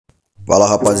Fala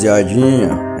rapaziadinha,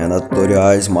 Ené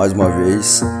Tutoriais mais uma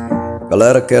vez.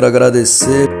 Galera, quero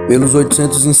agradecer pelos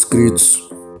 800 inscritos.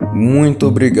 Muito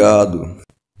obrigado,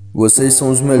 vocês são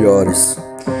os melhores.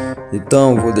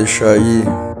 Então vou deixar aí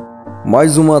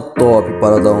mais uma top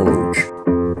para download.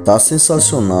 Tá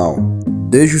sensacional.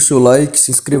 Deixe o seu like,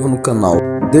 se inscreva no canal.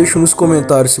 Deixe nos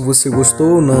comentários se você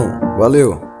gostou ou não.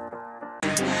 Valeu.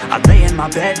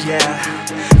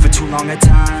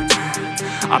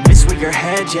 I miss where your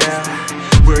head, yeah,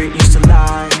 where it used to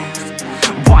lie.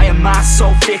 Why am I so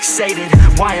fixated?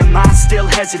 Why am I still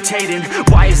hesitating?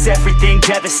 Why is everything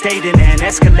devastating and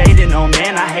escalating? Oh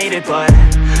man, I hate it, but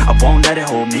I won't let it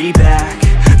hold me back.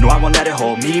 No, I won't let it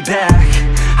hold me back.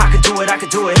 I could do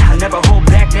it, I never hold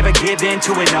back, never give in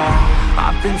to it, no.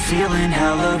 I've been feeling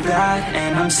hella bad,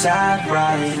 and I'm sad,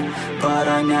 right? But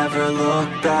I never look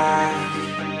back.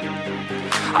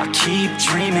 I keep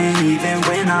dreaming even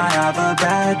when I have a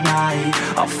bad night.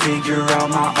 I'll figure out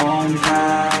my own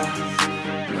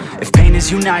path. If pain is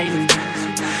uniting,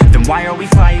 then why are we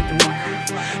fighting?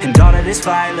 And all of this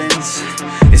violence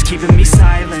is keeping me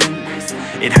silent.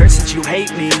 It hurts that you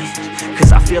hate me,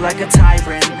 cause I feel like a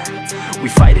tyrant. We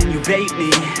fight and you bait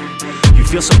me, you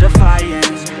feel so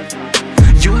defiant.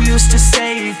 You used to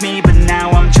save me, but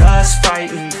now I'm just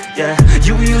fighting, yeah.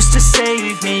 You used to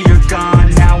save me, you're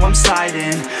gone, now I'm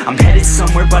sliding. I'm headed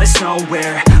somewhere, but it's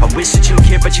nowhere. I wish that you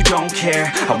cared, but you don't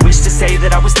care. I wish to say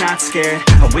that I was not scared.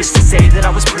 I wish to say that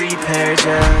I was prepared,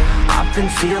 yeah. I've been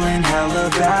feeling hella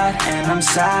bad, and I'm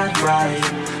sad, right?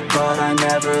 But I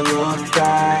never look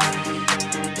back.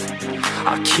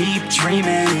 I keep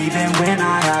dreaming even when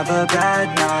I have a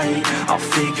bad night. I'll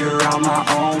figure out my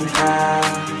own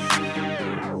path.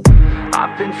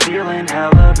 I've been feeling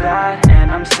hella bad, and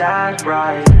I'm sad,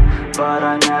 right? But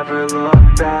I never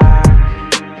look back.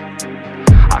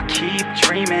 I keep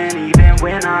dreaming even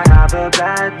when I have a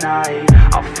bad night.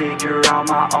 I'll figure out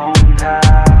my own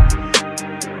path.